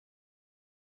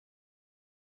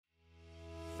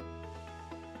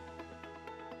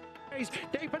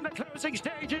Deep in the closing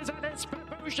stages, and it's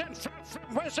Babouche in front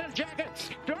from Whistle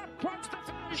Jacket. What's the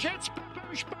finish? It's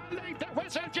Babouche by lead to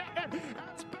Whistle Jacket.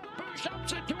 As Babouche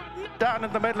ups it to a down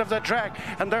in the middle of the track,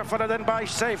 and they're followed in by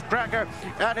Safe Cracker,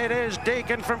 and it is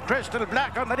Declan from Crystal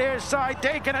Black on the near side.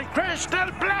 Declan and Crystal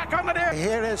Black on the near.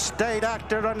 Here is State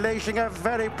Actor unleashing a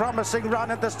very promising run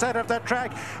at the centre of the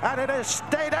track, and it is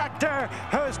State Actor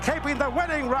who's keeping the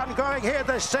winning run going here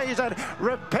this season.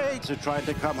 Repeat. So trying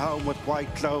to come home with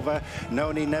White Clover.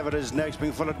 Noni Never is next,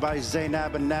 being followed by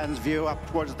Zaynab and Nan's View. Up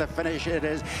towards the finish, it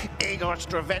is Igor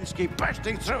Stravinsky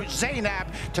bursting through Zaynab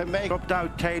to make up now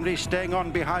tamely. Staying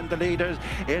on behind the leaders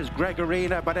is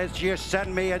Gregarina, but it's You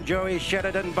Send Me and Joey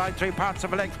Sheridan by 3 parts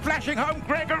of a length. Flashing home,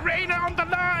 Gregarina on the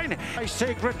line. I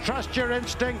secret Trust Your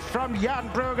Instinct from Jan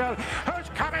Brueghel, who's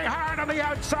coming hard on the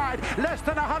outside. Less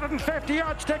than 150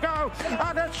 yards to go,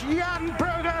 and it's Jan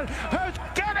Brueghel who's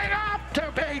getting up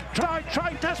to beat.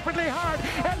 Trying desperately hard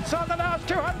inside the last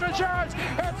 200 yards.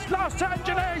 It's Los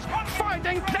Angeles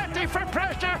finding plenty for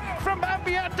pressure from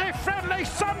ambiente friendly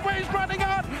Sunways running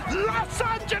on. Los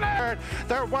Angeles.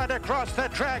 They're wide across the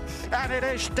track, and it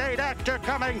is State Actor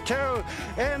coming too.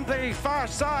 In the far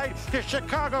side, the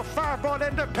Chicago Fireball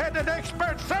Independent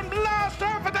Experts from last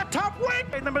over the top wing.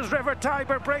 In them is River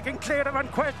Tiber breaking clear of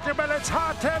Unquestionable. It's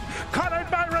Hot-Tip, collared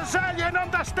by Rosalien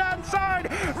on the stand side.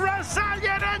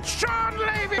 Rosalien and Sean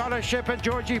Levy. Scholarship and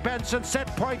Georgie Benson set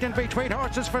point in between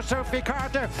horses for Sophie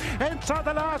Carter. Inside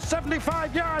the last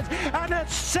 75 yards, and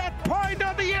it's set point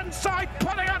on the inside,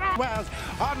 pulling it off. Wells,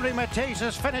 Henri Matisse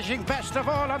is finishing best of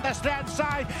all on the stand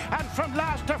side, and from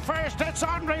last to first, it's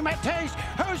Henri Matisse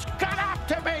who's got up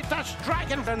to beat the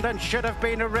striking. And then should have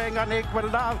been a ring on Equal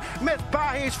Love.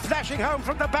 Mythbahis flashing home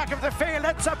from the back of the field.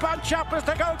 It's a bunch up as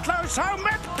they go close home.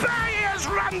 Mythbahi has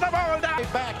run them all down.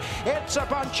 Back. It's a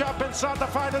bunch up inside the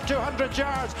final 200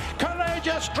 yards.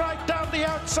 Courageous Strike down the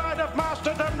outside of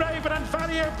Masterdom Raven and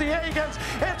Valley of the Eagles.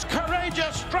 It's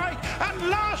Courageous Strike, and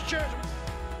last year.